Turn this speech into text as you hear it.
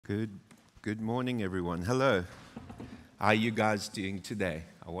Good morning, everyone. Hello. How are you guys doing today?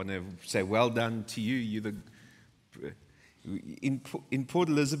 I want to say well done to you. In Port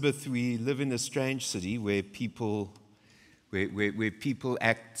Elizabeth, we live in a strange city where people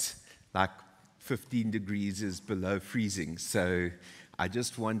act like 15 degrees is below freezing. So I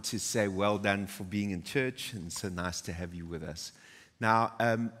just want to say well done for being in church, and so nice to have you with us. Now,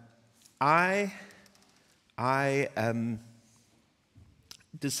 I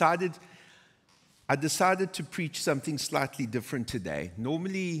decided to preach something slightly different today.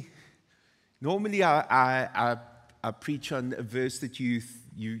 Normally I preach on a verse that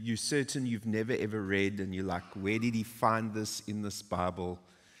you're certain you've never ever read, and you're like, where did he find this in this Bible?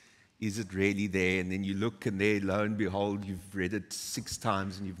 Is it really there? And then you look, and there, lo and behold, you've read it 6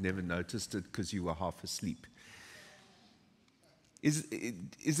 times and you've never noticed it because you were half asleep. Is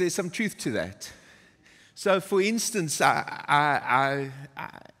there some truth to that? So, for instance, and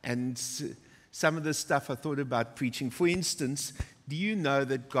some of the stuff I thought about preaching. For instance, do you know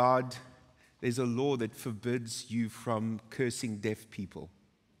that there's a law that forbids you from cursing deaf people?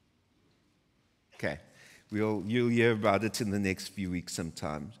 Okay, you'll hear about it in the next few weeks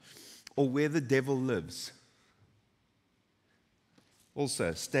sometime. Or where the devil lives.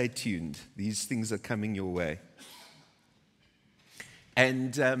 Also, stay tuned. These things are coming your way.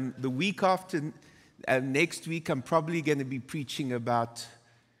 And the week after... next week, I'm probably going to be preaching about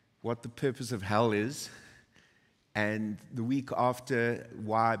what the purpose of hell is, and the week after,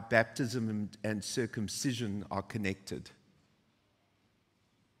 why baptism and circumcision are connected.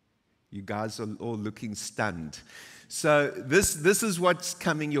 You guys are all looking stunned. So this is what's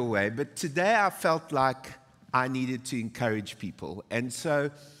coming your way. But today I felt like I needed to encourage people, and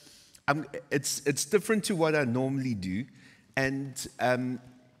so it's different to what I normally do, and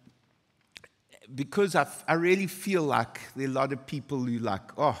because I really feel like there are a lot of people who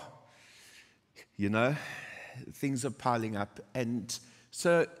things are piling up. And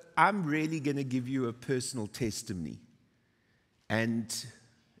so I'm really going to give you a personal testimony. But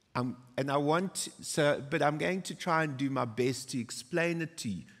I'm going to try and do my best to explain it to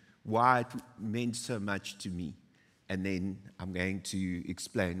you, why it meant so much to me. And then I'm going to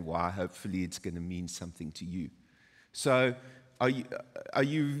explain why hopefully it's going to mean something to you. So Are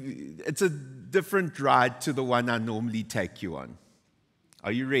you? It's a different ride to the one I normally take you on.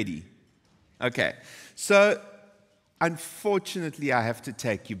 Are you ready? Okay. So, unfortunately, I have to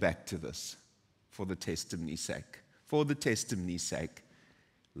take you back to this for the testimony's sake. For the testimony's sake,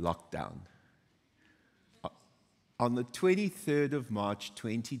 lockdown. On the 23rd of March,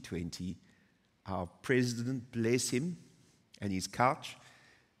 2020, our president, bless him, and his couch,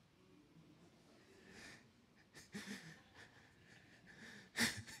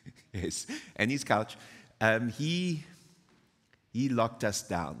 yes, and his couch. He locked us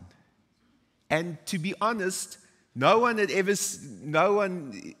down, and to be honest, no one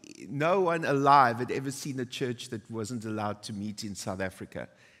alive had ever seen a church that wasn't allowed to meet in South Africa.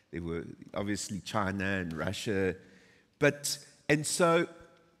 There were obviously China and Russia, so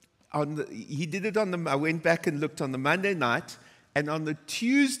he did it I went back and looked on the Monday night, and on the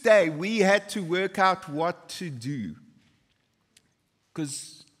Tuesday we had to work out what to do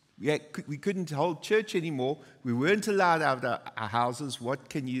because we couldn't hold church anymore. We weren't allowed out of our houses. What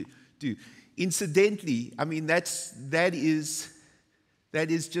can you do? Incidentally, I mean, that is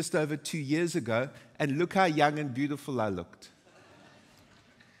just over 2 years ago, and look how young and beautiful I looked.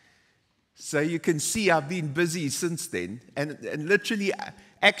 So you can see I've been busy since then, and literally,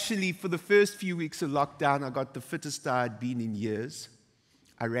 actually, for the first few weeks of lockdown, I got the fittest I had been in years.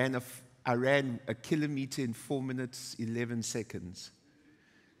 I ran a kilometer in 4 minutes, 11 seconds.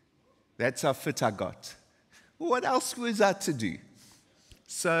 That's how fit I got. What else was I to do?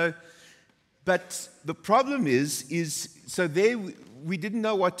 So, but the problem is so there we didn't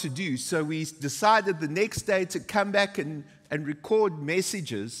know what to do. So we decided the next day to come back and record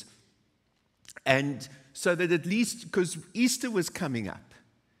messages, and so that at least, because Easter was coming up,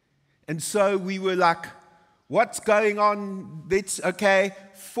 and so we were like, what's going on? That's okay.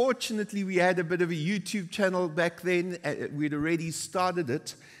 Fortunately, we had a bit of a YouTube channel back then. We'd already started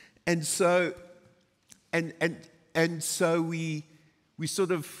it. And so we sort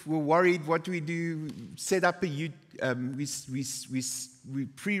of were worried. What do we do? Set up we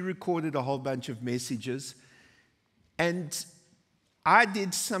pre-recorded a whole bunch of messages, and I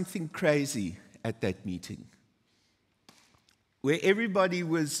did something crazy at that meeting, where everybody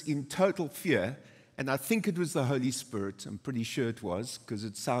was in total fear, and I think it was the Holy Spirit. I'm pretty sure it was, because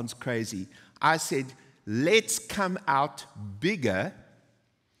it sounds crazy. I said, let's come out bigger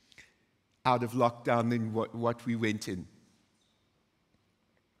out of lockdown than what we went in.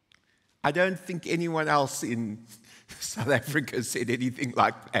 I don't think anyone else in South Africa said anything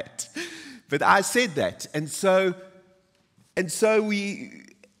like that. But I said that. And so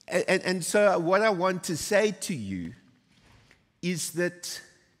what I want to say to you is that,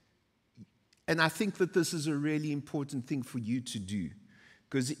 and I think that this is a really important thing for you to do,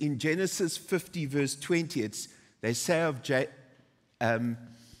 because in Genesis 50, verse 20, they say of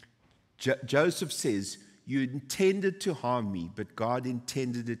Joseph says, "You intended to harm me, but God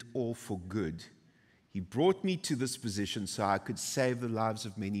intended it all for good. He brought me to this position so I could save the lives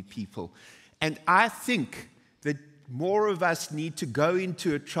of many people." And I think that more of us need to go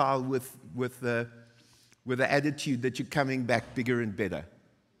into a trial with the attitude that you're coming back bigger and better.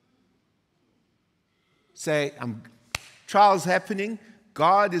 Say, trial's happening.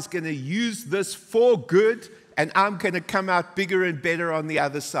 God is going to use this for good, and I'm going to come out bigger and better on the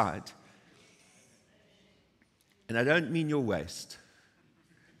other side. And I don't mean your waist.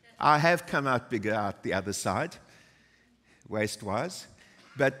 I have come out bigger out the other side, waist-wise.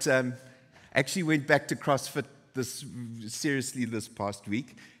 But actually went back to CrossFit seriously this past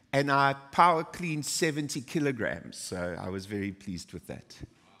week, and I power cleaned 70 kilograms, so I was very pleased with that.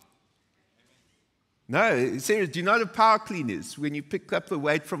 No, serious, do you know what a power clean is? When you pick up the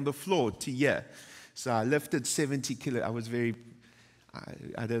weight from the floor to here. So I lifted 70 kilos. I was I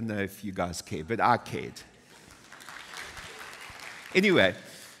don't know if you guys care, but I cared. Anyway,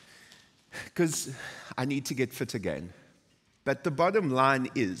 because I need to get fit again. But the bottom line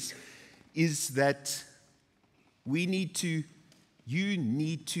is that you need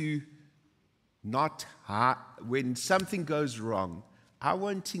to not hide. When something goes wrong, I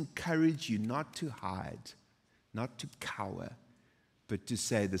want to encourage you not to hide, not to cower, but to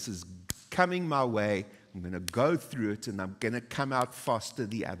say, this is coming my way, I'm going to go through it, and I'm going to come out faster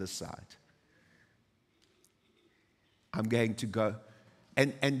the other side. I'm going to go.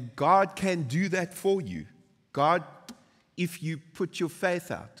 And God can do that for you. God, if you put your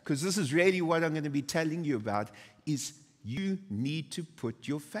faith out, because this is really what I'm going to be telling you about, is you need to put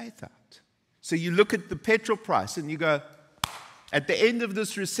your faith out. So you look at the petrol price and you go, at the end of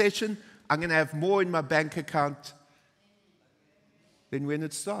this recession, I'm going to have more in my bank account than when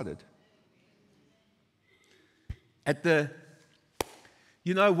it started.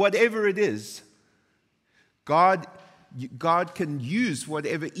 Whatever it is, God can use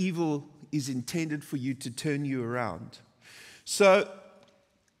whatever evil is intended for you to turn you around. So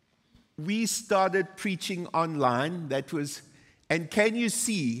we started preaching online. And can you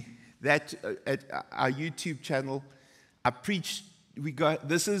see that at our YouTube channel?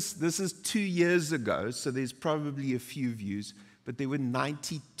 This is 2 years ago, so there's probably a few views, but there were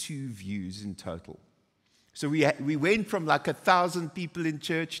 92 views in total. So we went from like 1,000 people in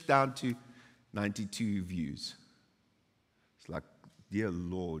church down to 92 views. It's like, dear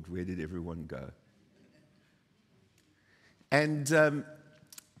Lord, where did everyone go? And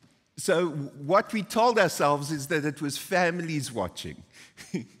so what we told ourselves is that it was families watching.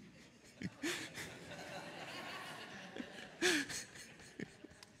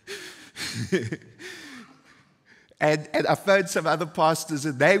 And I phoned some other pastors,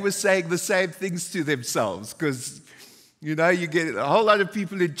 and they were saying the same things to themselves, because, you get a whole lot of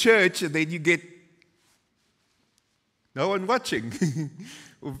people in church, and then you get no one watching.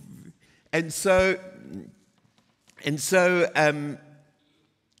 And so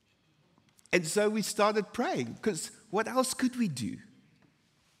we started praying, because what else could we do?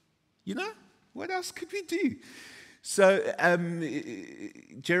 What else could we do? So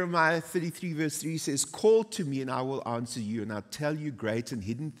Jeremiah 33 verse 3 says, "Call to me and I will answer you, and I'll tell you great and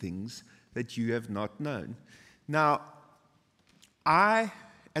hidden things that you have not known." Now, I,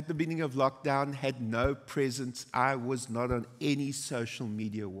 at the beginning of lockdown, had no presence. I was not on any social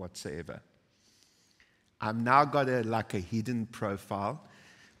media whatsoever. I've now got a hidden profile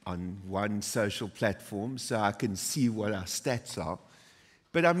on one social platform so I can see what our stats are.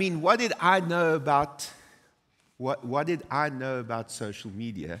 But I mean, what did I know about social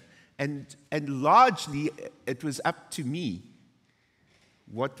media? And largely, it was up to me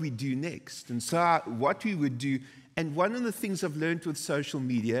what we do next. And so what we would do, and one of the things I've learned with social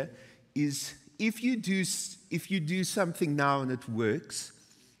media is if you do something now and it works,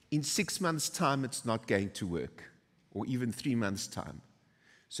 in 6 months' time, it's not going to work, or even 3 months' time.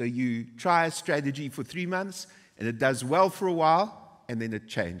 So you try a strategy for 3 months, and it does well for a while, and then it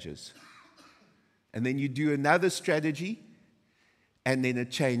changes. And then you do another strategy, and then it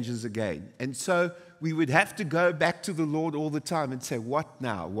changes again. And so we would have to go back to the Lord all the time and say, what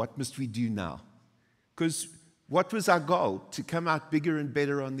now? What must we do now? Because what was our goal? To come out bigger and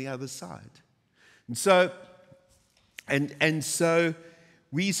better on the other side. And so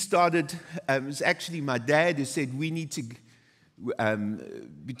we started, it was actually my dad who said we need to,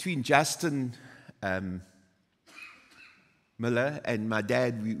 between Justin Miller and my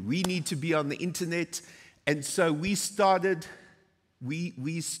dad, we need to be on the internet. And so we started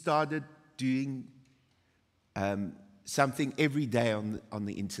doing something every day on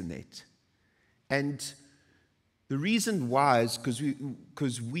the internet. And the reason why is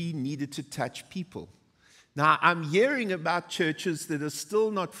because we needed to touch people. Now, I'm hearing about churches that are still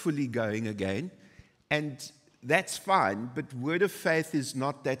not fully going again, and that's fine, but Word of Faith is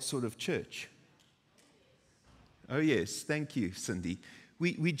not that sort of church. Oh, yes, thank you, Cindy.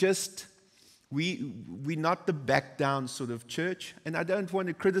 We're not the back down sort of church, and I don't want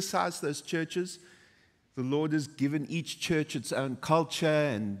to criticize those churches. The Lord has given each church its own culture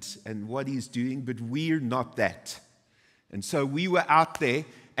and what He's doing, but we're not that. And so we were out there.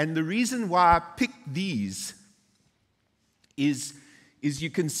 And the reason why I picked these is you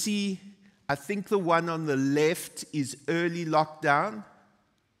can see, I think the one on the left is early lockdown.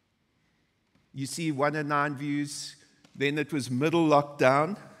 You see 1 and 9 views. Then it was middle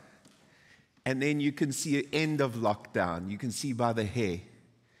lockdown. And then you can see end of lockdown. You can see by the hair.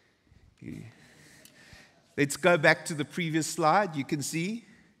 Let's go back to the previous slide. You can see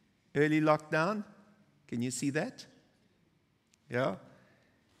early lockdown. Can you see that? Yeah.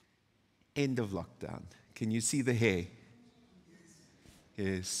 End of lockdown. Can you see the hair?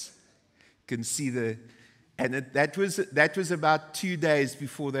 Yes. Can see the, and that was about 2 days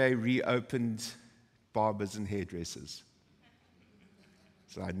before they reopened barbers and hairdressers.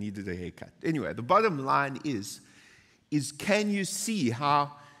 So I needed a haircut. Anyway, the bottom line is can you see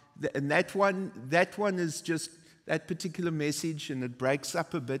how, and that one is just, that particular message, and it breaks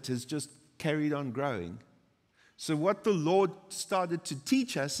up a bit, has just carried on growing. So what the Lord started to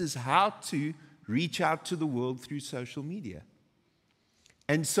teach us is how to reach out to the world through social media.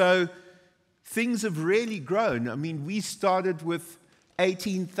 And so things have really grown. I mean, we started with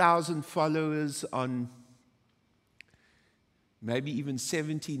 18,000 followers on, maybe even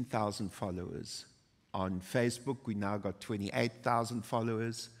 17,000 followers on Facebook. We now got 28,000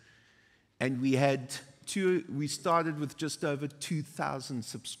 followers. And we started with just over 2,000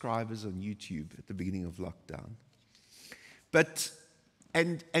 subscribers on YouTube at the beginning of lockdown. But,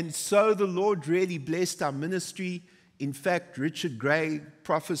 and so the Lord really blessed our ministry. In fact, Richard Gray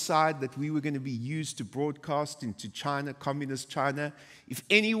prophesied that we were going to be used to broadcast into China, communist China. If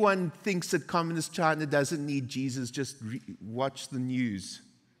anyone thinks that communist China doesn't need Jesus, just watch the news.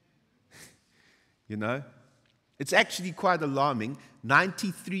 You know? It's actually quite alarming.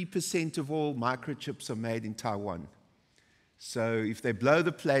 93% of all microchips are made in Taiwan. So if they blow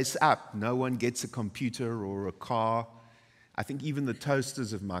the place up, no one gets a computer or a car. I think even the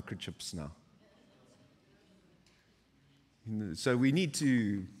toasters have microchips now. So we need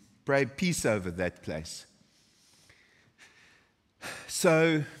to pray peace over that place.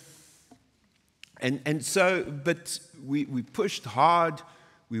 So, but we pushed hard.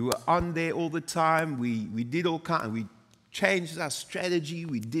 We were on there all the time. We did all kinds. We changed our strategy.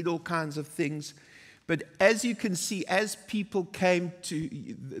 We did all kinds of things. But as you can see, as people came to,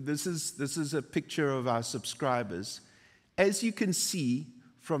 this is a picture of our subscribers. As you can see,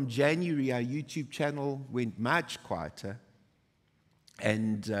 from January, our YouTube channel went much quieter.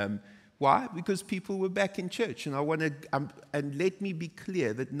 And why? Because people were back in church. And I want to, and let me be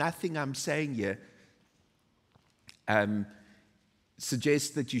clear that nothing I'm saying here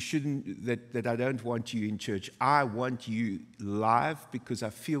suggests that you shouldn't, that I don't want you in church. I want you live because I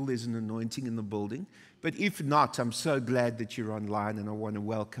feel there's an anointing in the building. But if not, I'm so glad that you're online, and I want to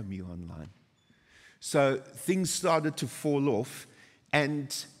welcome you online. So things started to fall off,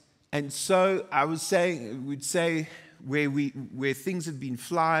 and so I was saying, we'd say where things had been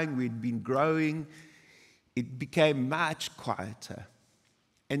flying, we'd been growing, it became much quieter.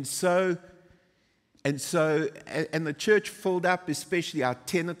 And the church filled up, especially our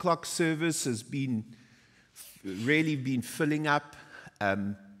 10 o'clock service has really been filling up.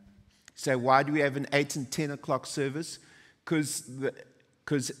 So why do we have an 8 and 10 o'clock service?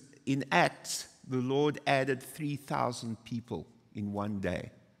 Because in Acts, the Lord added 3,000 people in one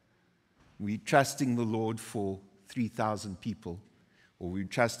day. We're trusting the Lord for 3,000 people, or we're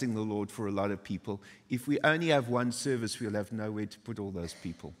trusting the Lord for a lot of people. If we only have one service, we'll have nowhere to put all those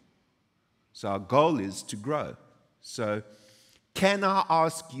people. So our goal is to grow. So can I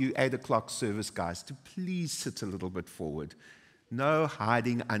ask you 8 o'clock service guys to please sit a little bit forward? No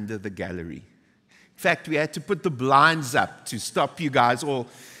hiding under the gallery. In fact, we had to put the blinds up to stop you guys all.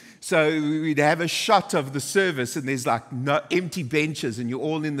 So we'd have a shot of the service, and there's like no empty benches, and you're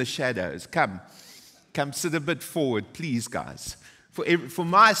all in the shadows. Come sit a bit forward, please, guys. for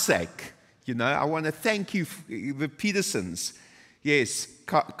my sake. I want to thank you, the Petersons. Yes,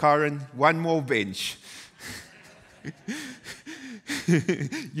 Karen, one more bench.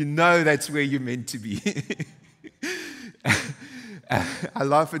 That's where you're meant to be. I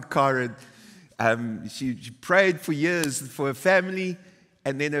laugh at Karen. She prayed for years for her family,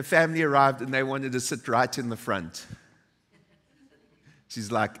 and then her family arrived and they wanted to sit right in the front.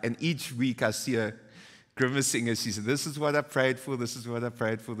 She's like, and each week I see her grimacing as she said, this is what I prayed for, this is what I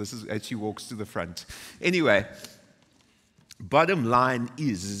prayed for, as she walks to the front. Anyway, bottom line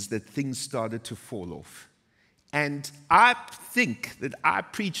is that things started to fall off. And I think that I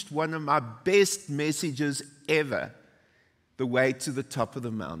preached one of my best messages ever, the way to the top of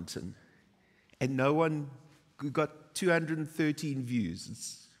the mountain. And we got 213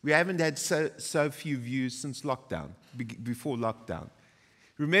 views. We haven't had so few views since lockdown, before lockdown.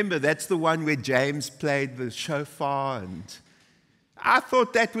 Remember, that's the one where James played the shofar, and I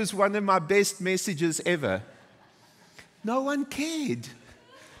thought that was one of my best messages ever. No one cared,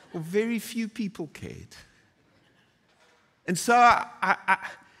 or very few people cared. And so I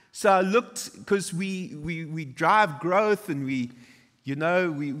looked, because we drive growth, and we've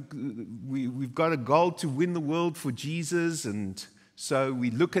got a goal to win the world for Jesus, and so we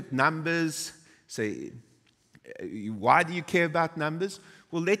look at numbers. Say, why do you care about numbers?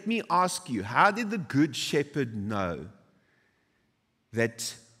 Well, let me ask you, how did the good shepherd know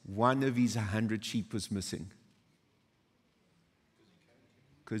that one of his 100 sheep was missing?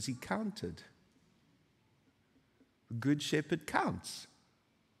 Because he counted. The good shepherd counts.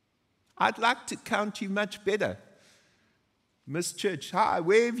 I'd like to count you much better. Miss Church, hi,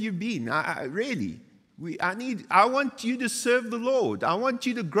 where have you been? I want you to serve the Lord. I want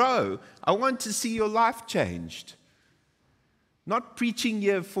you to grow. I want to see your life changed. Not preaching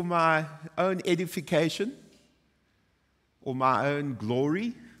here for my own edification or my own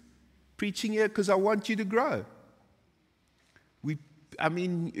glory. Preaching here because I want you to grow. Who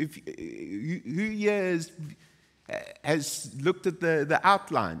here has looked at the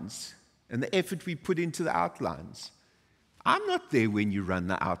outlines and the effort we put into the outlines? I'm not there when you run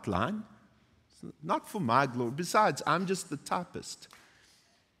the outline. It's not for my glory. Besides, I'm just the typist.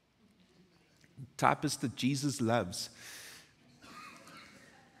 Typist that Jesus loves.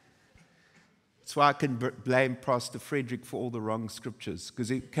 That's why I can blame Pastor Frederick for all the wrong scriptures, because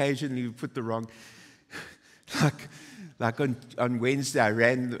occasionally we put the wrong, like on Wednesday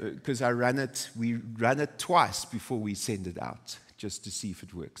we run it twice before we send it out, just to see if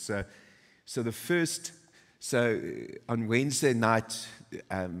it works. So on Wednesday night,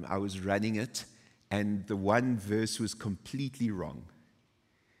 I was running it, and the one verse was completely wrong.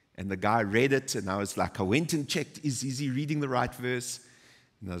 And the guy read it, and I went and checked, is he reading the right verse?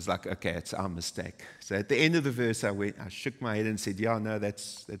 And I was like, okay, it's our mistake. So at the end of the verse, I shook my head and said, yeah, no,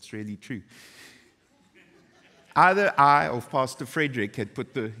 that's really true. Either I or Pastor Frederick had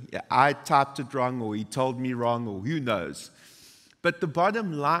I typed it wrong, or he told me wrong, or who knows. But the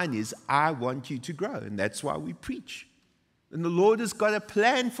bottom line is, I want you to grow, and that's why we preach. And the Lord has got a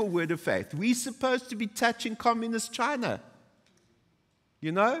plan for Word of Faith. We're supposed to be touching communist China.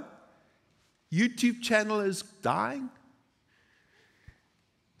 YouTube channel is dying.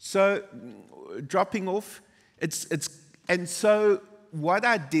 So, dropping off, and so what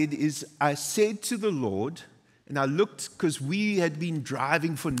I did is I said to the Lord, and I looked, because we had been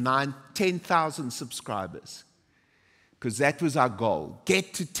driving for 10,000 subscribers, because that was our goal.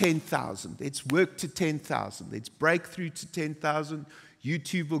 Get to 10,000. Let's work to 10,000. Let's break through to 10,000.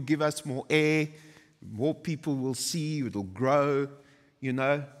 YouTube will give us more air. More people will see. It'll grow, And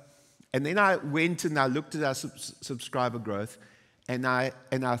then I went and I looked at our subscriber growth. And I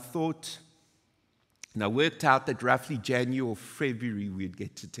thought, and I worked out that roughly January or February we'd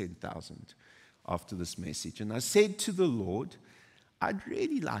get to 10,000 after this message. And I said to the Lord, I'd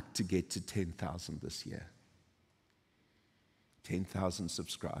really like to get to 10,000 this year. 10,000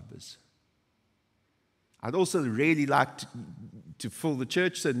 subscribers. I'd also really like to fill the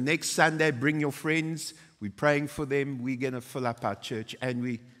church. So next Sunday, bring your friends. We're praying for them. We're going to fill up our church, and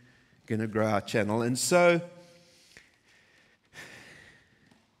we're going to grow our channel. And so,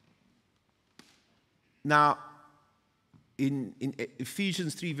 now, in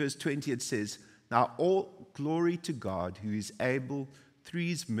Ephesians 3, verse 20, it says, now all glory to God, who is able, through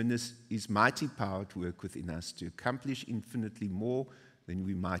his mighty power, to work within us, to accomplish infinitely more than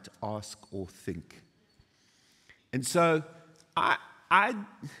we might ask or think. And so, I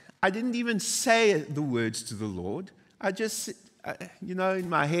didn't even say the words to the Lord. I just, in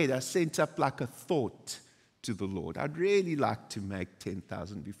my head, I sent up like a thought to the Lord. I'd really like to make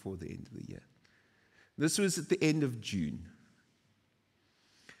 10,000 before the end of the year. This was at the end of June.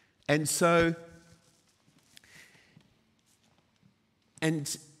 And so,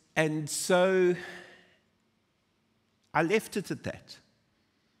 and so I left it at that.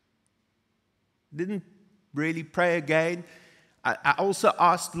 Didn't really pray again. I also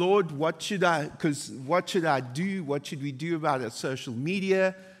asked, Lord, what should I do? What should we do about our social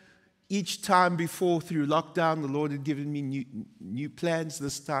media? Each time before, through lockdown, the Lord had given me new plans.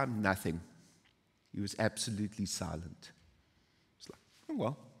 This time, nothing. He was absolutely silent. It's like, oh,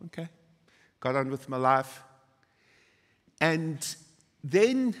 well, okay. Got on with my life. And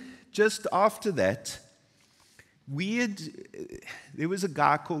then, just after that, there was a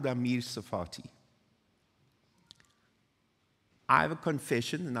guy called Amir Safati. I have a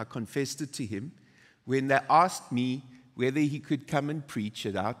confession, and I confessed it to him. When they asked me whether he could come and preach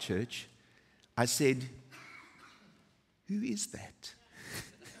at our church, I said, who is that?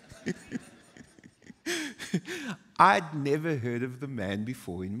 I'd never heard of the man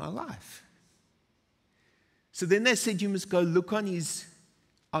before in my life. So then they said, you must go look on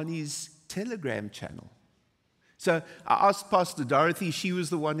his Telegram channel. So I asked Pastor Dorothy, she was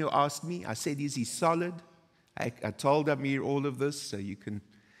the one who asked me. I said, is he solid? I told Amir all of this, so you can.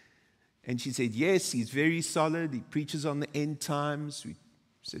 And she said, yes, he's very solid. He preaches on the end times. We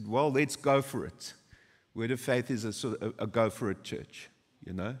said, well, let's go for it. Word of Faith is a sort of a go for it church,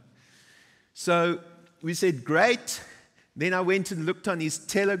 you know. So we said, great. Then I went and looked on his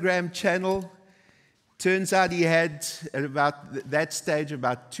Telegram channel. Turns out he had, at about that stage,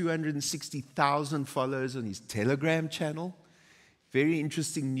 about 260,000 followers on his Telegram channel. Very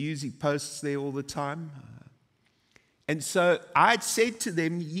interesting news. He posts there all the time. And so I'd said to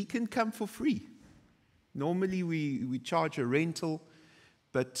them, he can come for free. Normally we charge a rental,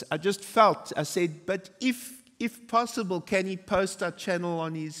 but I just felt, I said, but if possible, can he post our channel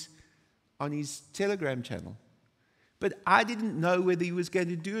on his Telegram channel? But I didn't know whether he was going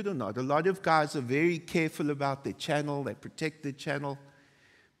to do it or not. A lot of guys are very careful about their channel. They protect their channel.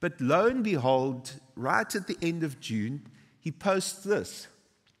 But lo and behold, right at the end of June, he posts this.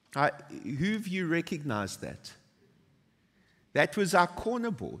 Who of you recognize that? That was our corner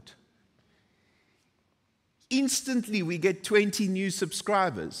board. Instantly, we get 20 new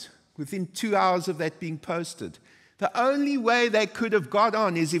subscribers within 2 hours of that being posted. The only way they could have got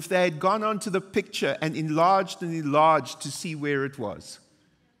on is if they had gone onto the picture and enlarged to see where it was.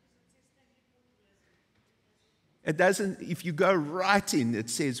 It doesn't, if you go right in, it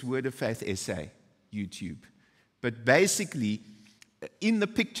says Word of Faith SA, YouTube. But basically, in the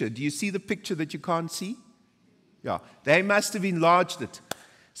picture, do you see the picture that you can't see? Yeah, they must have enlarged it.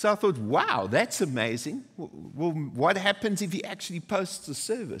 So I thought, wow, that's amazing. Well, what happens if he actually posts the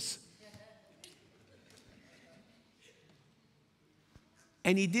service?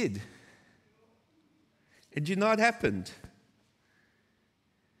 And he did. And you know what happened?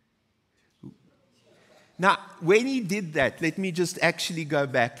 Now, when he did that, let me just actually go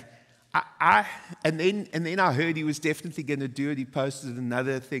back. And then I heard he was definitely going to do it. He posted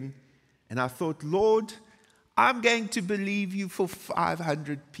another thing. And I thought, Lord, I'm going to believe you for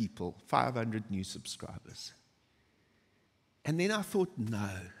 500 people, 500 new subscribers. And then I thought, no.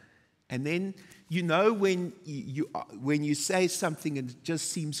 And then, you know, when you say something and it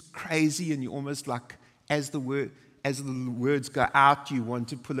just seems crazy and you almost like, as the words go out, you want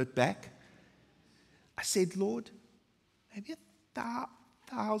to pull it back. I said, Lord, maybe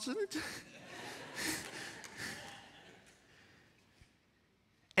 1,000?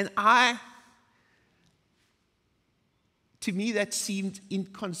 And to me, that seemed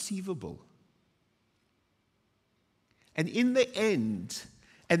inconceivable. And in the end,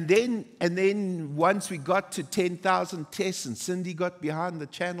 and then once we got to 10,000 tests, and Cindy got behind the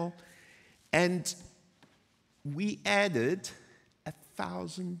channel, and we added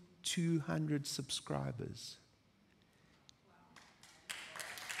 1,200 subscribers.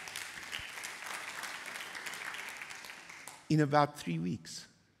 In about 3 weeks.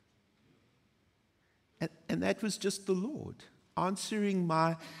 And that was just the Lord answering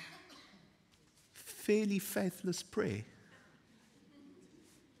my fairly faithless prayer.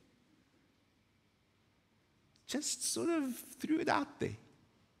 Just sort of threw it out there.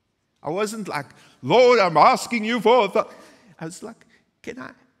 I wasn't like, Lord, I'm asking you for. I was like,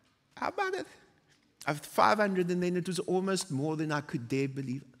 how about it? I have 500, and then it was almost more than I could dare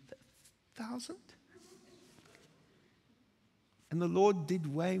believe. 1,000? And the Lord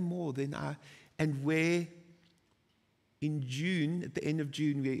did way more than and where in June, at the end of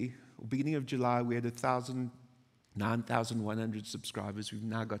June, or beginning of July, we had 9,100 subscribers. We've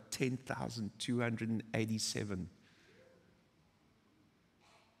now got 10,287.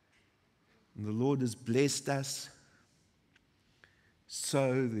 And the Lord has blessed us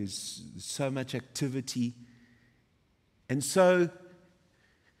There's so much activity. And so,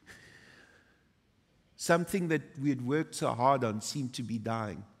 something that we had worked so hard on seemed to be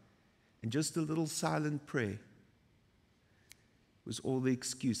dying. And just a little silent prayer was all the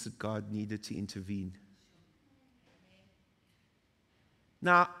excuse that God needed to intervene.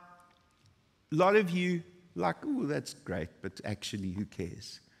 Now, a lot of you like, oh, that's great, but actually, who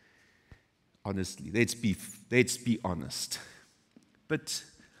cares? Honestly, let's be honest. But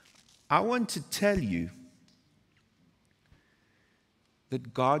I want to tell you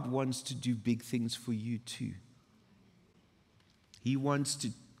that God wants to do big things for you too. He wants to,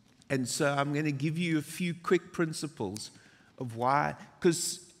 and so I'm going to give you a few quick principles of why,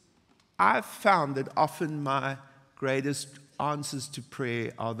 because I've found that often my greatest answers to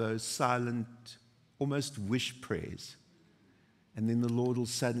prayer are those silent, almost wish prayers. And then the Lord will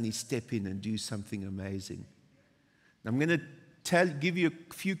suddenly step in and do something amazing. I'm going to give you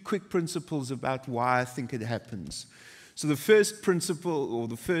a few quick principles about why I think it happens. So the first principle, or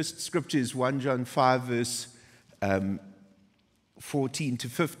the first scripture, is 1 John 5, verse 14 to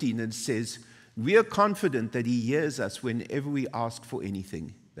 15. And it says, "We are confident that He hears us whenever we ask for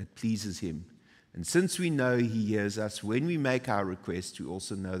anything that pleases Him. And since we know He hears us when we make our request, we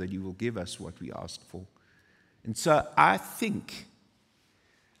also know that He will give us what we ask for." And so I think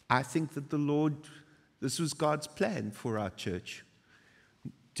that the Lord, this was God's plan for our church,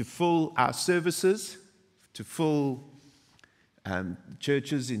 to fill our services, to fill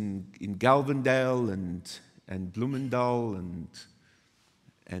churches in Galvindale and Bloemendal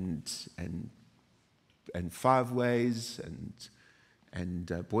and Five Ways and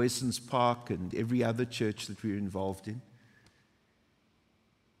Boysons Park and every other church that we're involved in.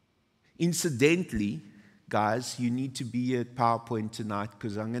 Incidentally, guys, you need to be at PowerPoint tonight,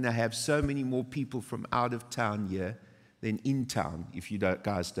 because I'm going to have so many more people from out of town here than in town if you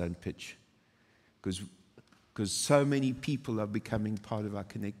guys don't pitch. Because so many people are becoming part of our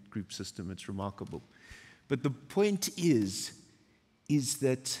Connect group system. It's remarkable. But the point is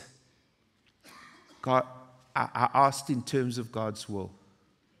that God, I asked in terms of God's will.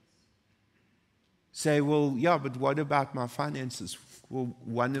 Say, well, yeah, but what about my finances? Well,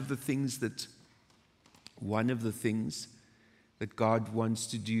 one of the things that God wants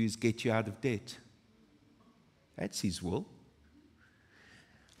to do is get you out of debt. That's His will.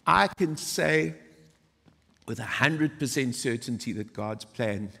 I can say with 100% certainty that God's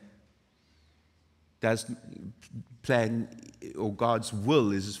God's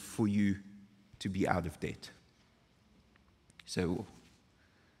will is for you to be out of debt. So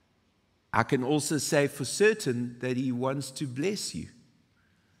I can also say for certain that He wants to bless you.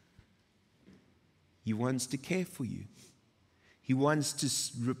 He wants to care for you. He wants to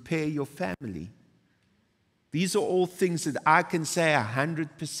repair your family. These are all things that I can say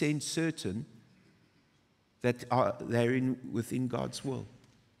 100% certain that they're within God's will.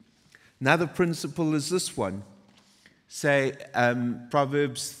 Another principle is this one. Say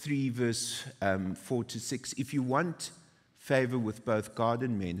Proverbs 3, verse 4 to 6. "If you want favor with both God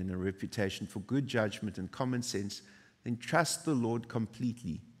and men and a reputation for good judgment and common sense, then trust the Lord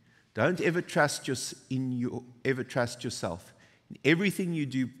completely. Don't ever trust yourself. In everything you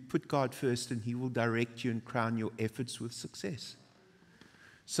do, put God first, and He will direct you and crown your efforts with success."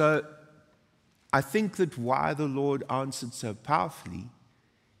 So I think that why the Lord answered so powerfully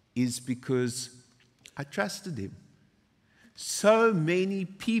is because I trusted Him. So many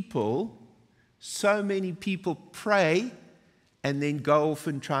people pray and then go off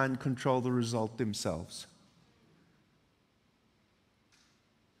and try and control the result themselves.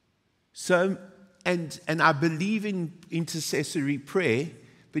 So, and I believe in intercessory prayer,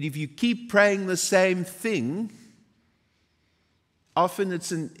 but if you keep praying the same thing, often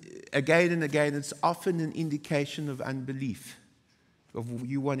again and again, it's often an indication of unbelief, of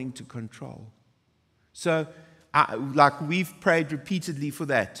you wanting to control. So, like we've prayed repeatedly for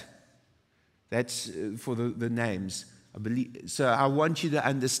that. That's for the names. I believe. So I want you to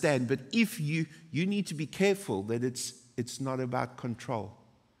understand. But if you need to be careful that it's not about control,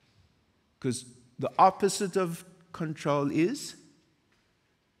 because the opposite of control is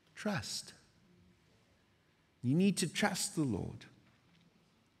trust. You need to trust the Lord.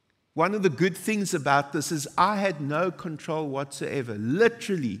 One of the good things about this is I had no control whatsoever.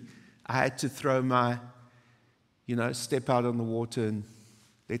 Literally, I had to throw my, step out on the water and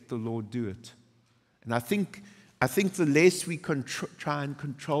let the Lord do it. And I think the less we try and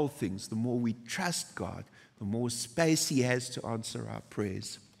control things, the more we trust God, the more space He has to answer our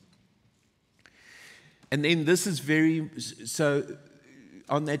prayers. And then this is so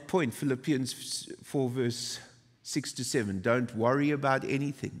on that point, Philippians 4 verse 6 to 7. Don't worry about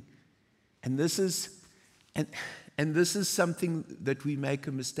anything. And this is something that we make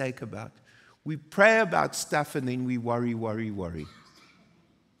a mistake about. We pray about stuff and then we worry.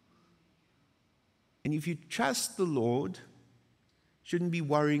 And if you trust the Lord, shouldn't be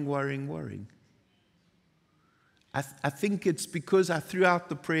worrying. I think it's because I threw out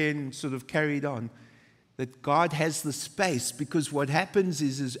the prayer and sort of carried on that God has the space, because what happens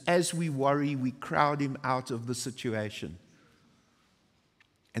is as we worry, we crowd him out of the situation.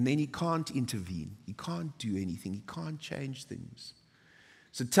 And then he can't intervene. He can't do anything. He can't change things.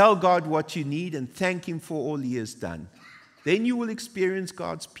 So tell God what you need and thank him for all he has done. Then you will experience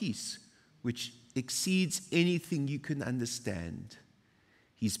God's peace, which exceeds anything you can understand.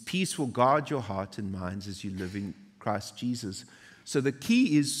 His peace will guard your heart and minds as you live in Christ Jesus. So the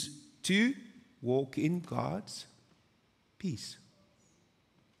key is to walk in God's peace.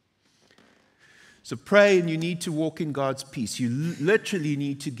 So pray, and you need to walk in God's peace. You literally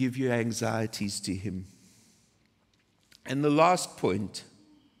need to give your anxieties to him. And the last point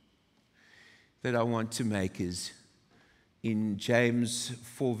that I want to make is in James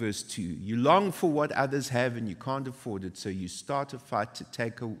 4 verse 2. You long for what others have and you can't afford it, so you start a fight to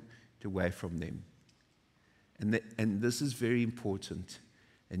take it away from them. And this is very important.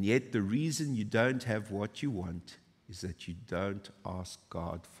 And yet the reason you don't have what you want is that you don't ask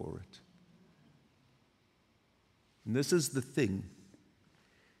God for it. And this is the thing,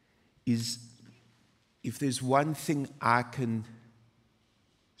 is if there's one thing I can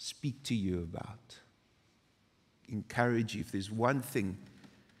speak to you about, encourage you, if there's one thing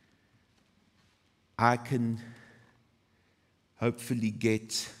I can hopefully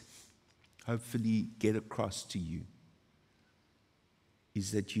get across to you,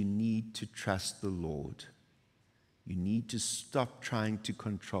 is that you need to trust the Lord. You need to stop trying to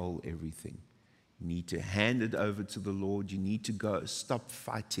control everything. You need to hand it over to the Lord. You need to stop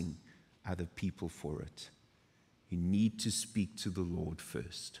fighting other people for it. You need to speak to the Lord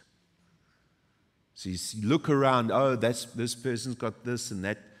first. So you look around, this person's got this and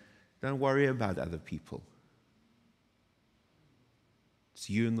that. Don't worry about other people. It's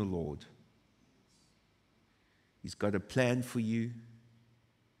you and the Lord. He's got a plan for you,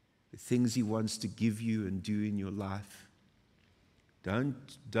 the things he wants to give you and do in your life.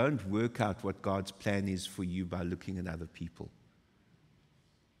 Don't work out what God's plan is for you by looking at other people.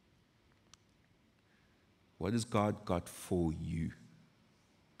 What has God got for you?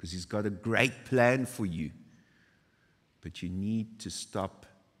 Because he's got a great plan for you. But you need to stop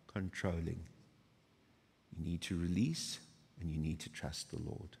controlling. You need to release, and you need to trust the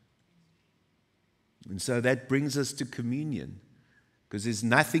Lord. And so that brings us to communion. Because there's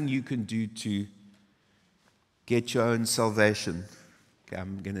nothing you can do to get your own salvation. Okay,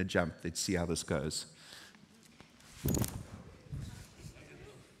 I'm going to jump. Let's see how this goes.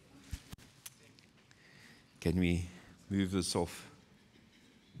 Can we move this off?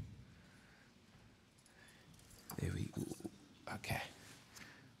 There we go. Okay.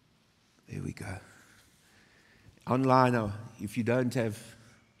 There we go. Online, or if you don't have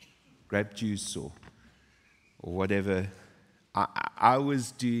grape juice or whatever, I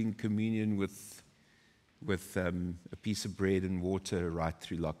was doing communion with a piece of bread and water right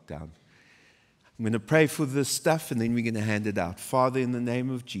through lockdown. I'm going to pray for this stuff and then we're going to hand it out. Father, in the name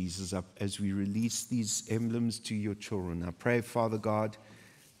of Jesus, as we release these emblems to your children, I pray, Father God,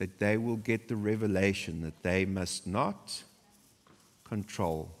 that they will get the revelation that they must not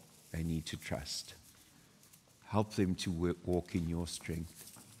control, they need to trust. Help them to walk in your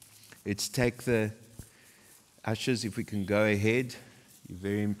strength. Let's take the ushers, if we can go ahead. You're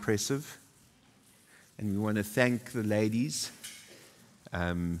very impressive. And we want to thank the ladies.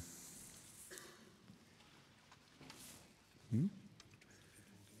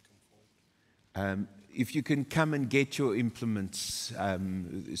 If you can come and get your implements,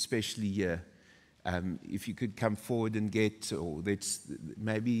 especially here, if you could come forward and get, or let's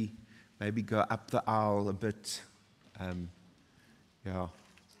maybe go up the aisle a bit.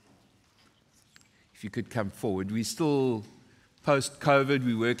 If you could come forward. We're still post-COVID.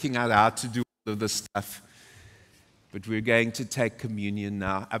 We're working out how to do all of this stuff. But we're going to take communion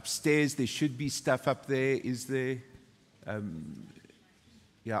now. Upstairs, there should be stuff up there. Is there?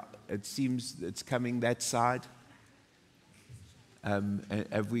 It seems it's coming that side.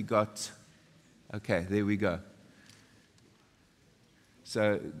 Have we got? Okay, there we go.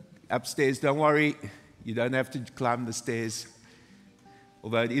 So upstairs, don't worry. You don't have to climb the stairs.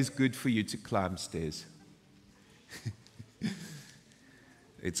 Although it is good for you to climb stairs.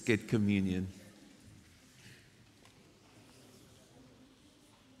 Let's get communion.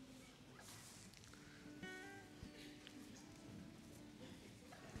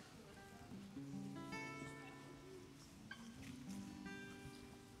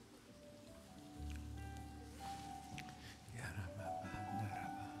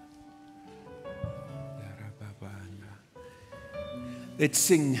 Let's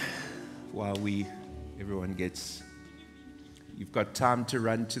sing while everyone gets. You've got time to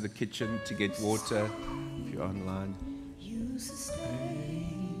run to the kitchen to get water if you're online. You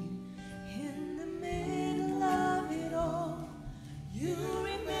sustain in the middle of it all. You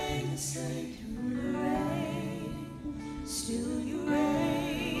remain the same through the rain. Still you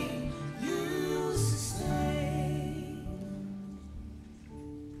reign. You sustain.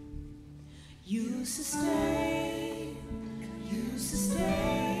 You sustain. You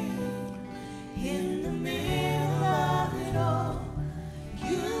sustain in the middle of it all.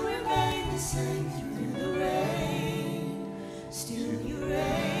 You remain the same through the rain. Still you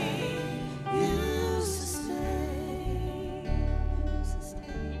reign. You sustain.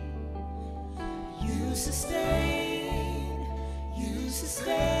 You sustain. You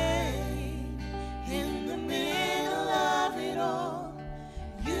sustain in the middle of it all.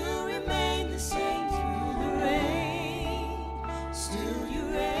 You remain the same through the rain. Still you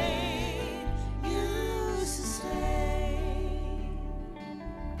reign. You sustain.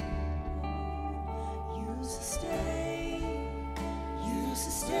 You sustain. You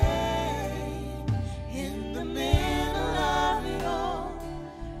sustain in the middle of it all.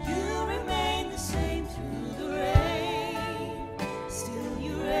 You remain the same through the rain. Still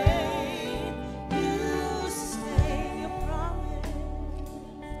you reign. You sustain your promise.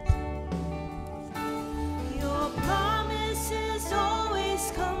 Your promises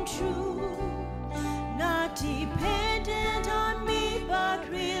always come true. Not dependent on me, but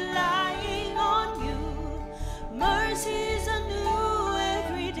relying on you. Mercies are new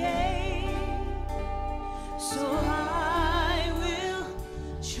every day. So I will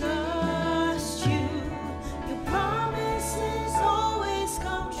trust you. Your promises always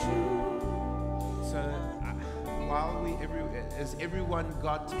come true. So, has everyone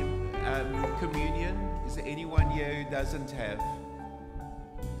got communion? Is there anyone here who doesn't have?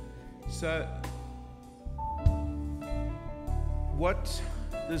 So, what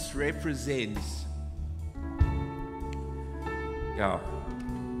this represents,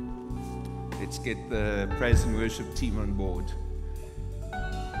 let's get the praise and worship team on board.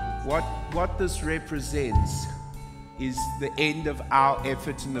 What this represents is the end of our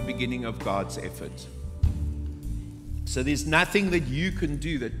effort and the beginning of God's effort. So there's nothing that you can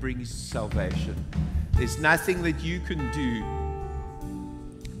do that brings salvation. There's nothing that you can do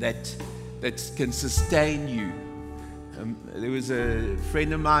that can sustain you. There was a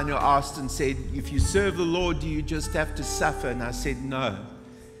friend of mine who asked and said, if you serve the Lord, do you just have to suffer? And I said, no.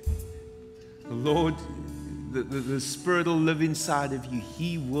 The Lord, the Spirit will live inside of you.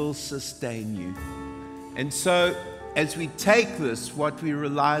 He will sustain you. And so as we take this, what we're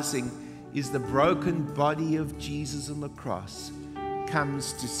realizing is the broken body of Jesus on the cross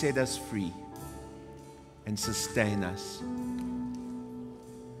comes to set us free and sustain us.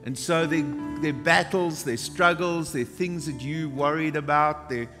 And so there are battles, there are struggles, there are things that you're worried about,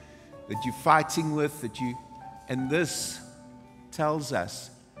 that you're fighting with, and this tells us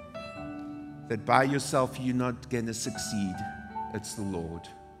that by yourself you're not going to succeed. It's the Lord.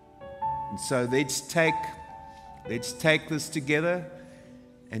 And so let's take this together,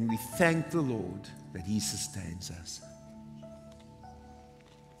 and we thank the Lord that He sustains us.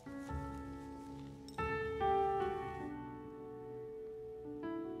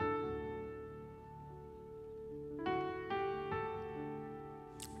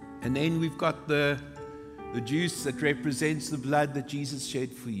 And then we've got the juice that represents the blood that Jesus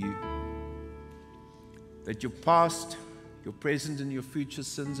shed for you. That your past, your present, and your future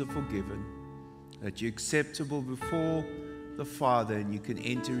sins are forgiven. That you're acceptable before the Father, and you can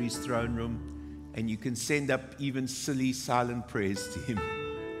enter His throne room, and you can send up even silly silent prayers to Him,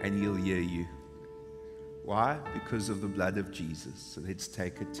 and He'll hear you. Why? Because of the blood of Jesus. So let's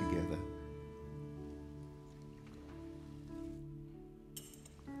take it together.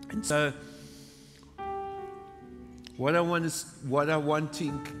 And so, what I want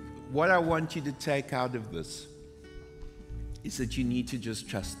you to take out of this is that you need to just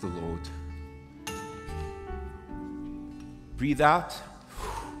trust the Lord. Breathe out.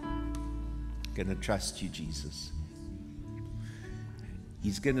 Gonna trust you, Jesus.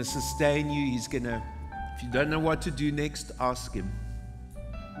 He's gonna sustain you. If you don't know what to do next, ask Him.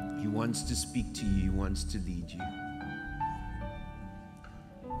 He wants to speak to you. He wants to lead you.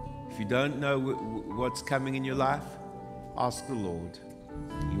 If you don't know what's coming in your life, ask the Lord.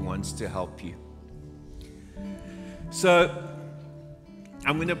 He wants to help you. So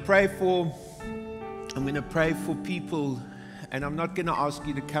I'm going to pray for people, and I'm not going to ask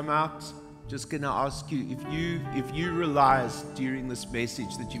you to come out. Just going to ask you, if you realize during this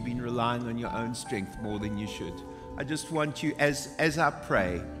message that you've been relying on your own strength more than you should, I just want you, as I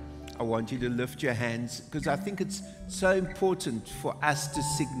pray, I want you to lift your hands, because I think it's so important for us to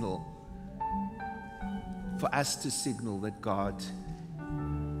signal that God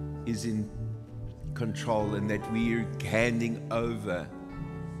is in control and that we're handing over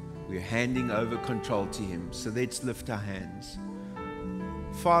control to Him. So let's lift our hands.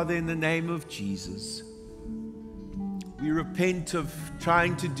 Father, in the name of Jesus, we repent of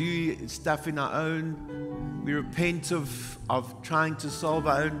trying to do stuff in our own. We repent of trying to solve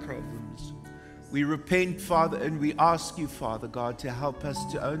our own problems. We repent, Father, and we ask you, Father God, to help us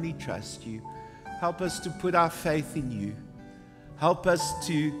to only trust you. Help us to put our faith in you. Help us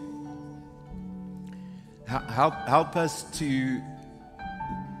to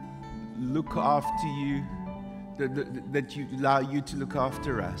look after you, that you allow you to look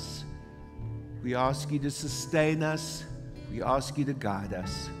after us. We ask you to sustain us. We ask you to guide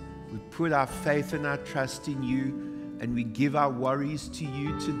us. We put our faith and our trust in you, and we give our worries to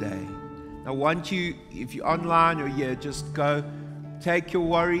you today. I want you, if you're online or here, just go take your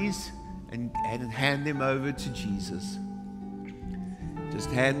worries and hand them over to Jesus. Just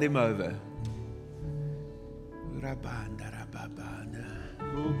hand them over.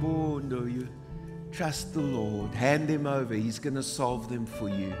 You trust the Lord. Hand them over. He's going to solve them for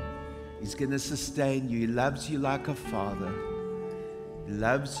you. He's going to sustain you. He loves you like a father. He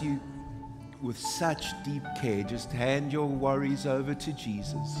loves you with such deep care. Just hand your worries over to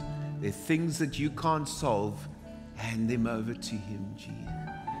Jesus. They're things that you can't solve. Hand them over to Him, Jesus.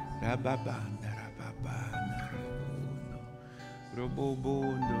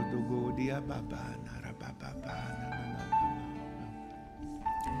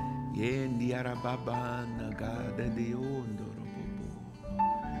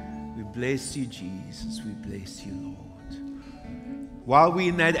 We bless you, Jesus. We bless you, Lord. While we're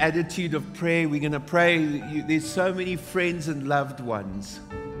in that attitude of prayer, we're going to pray. There's so many friends and loved ones.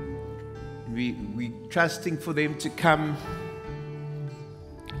 We're trusting for them to come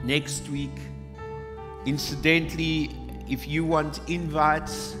next week. Incidentally, if you want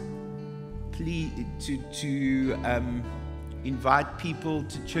invites, please to invite people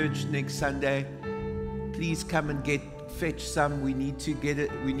to church next Sunday, please come and fetch some. We need to get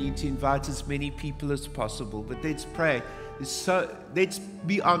it. We need to invite as many people as possible. But let's pray. Let's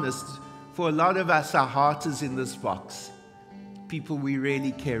be honest. For a lot of us, our heart is in this box. People we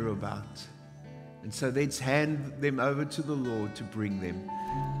really care about. And so let's hand them over to the Lord to bring them.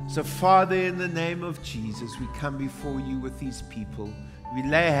 So Father, in the name of Jesus, we come before you with these people. We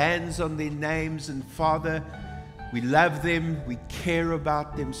lay hands on their names, and Father, we love them. We care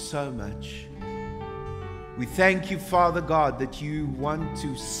about them so much. We thank you, Father God, that you want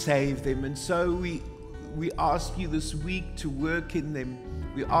to save them. And so we ask you this week to work in them.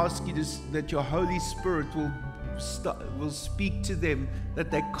 We ask you that your Holy Spirit will speak to them, that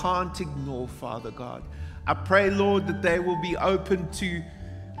they can't ignore, Father God. I pray, Lord, that they will be open to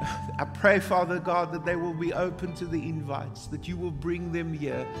Father God, that they will be open to the invites, that you will bring them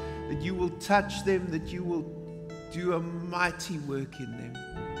here, that you will touch them, that you will do a mighty work in them.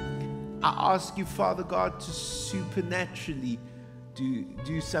 I ask you, Father God, to supernaturally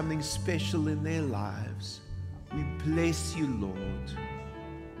do something special in their lives. We bless you, Lord.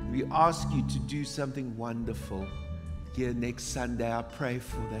 We ask you to do something wonderful here next Sunday. I pray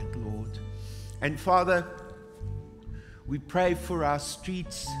for that, Lord. And Father, we pray for our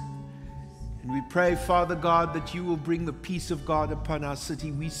streets. And we pray, Father God, that you will bring the peace of God upon our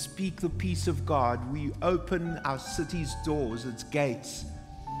city. We speak the peace of God. We open our city's doors, its gates,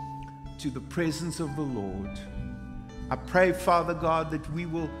 to the presence of the Lord. I pray, Father God,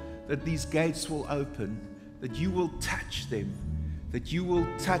 that these gates will open, that you will touch them, that you will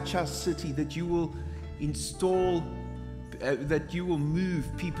touch our city, that you will install, that you will move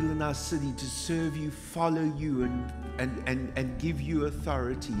people in our city to serve you, follow you, and give you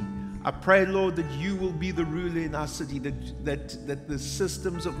authority. I pray, Lord, that you will be the ruler in our city, that the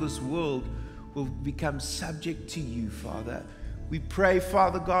systems of this world will become subject to you, Father. We pray,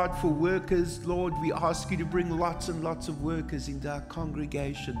 Father God, for workers. Lord, we ask you to bring lots and lots of workers into our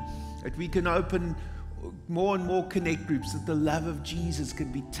congregation, that we can open more and more connect groups, that the love of Jesus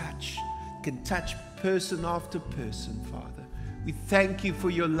can touch person after person, Father. We thank you for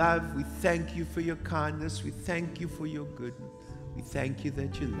your love. We thank you for your kindness. We thank you for your goodness. We thank you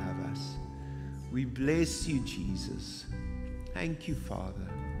that you love us. We bless you, Jesus. Thank you, Father,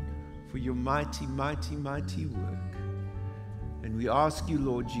 for your mighty, mighty, mighty work. And we ask you,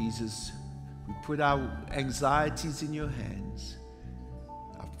 Lord Jesus, we put our anxieties in your hands,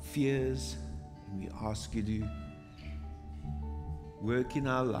 our fears, and we ask you to work in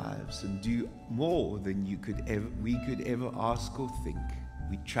our lives and do more than we could ever ask or think.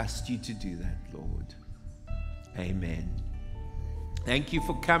 We trust you to do that, Lord. Amen. Thank you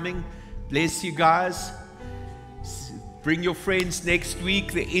for coming. Bless you guys. Bring your friends next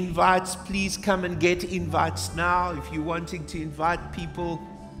week. The invites, please come and get invites now. If you're wanting to invite people,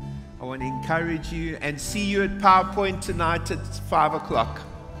 I want to encourage you. And see you at PowerPoint tonight at 5 o'clock.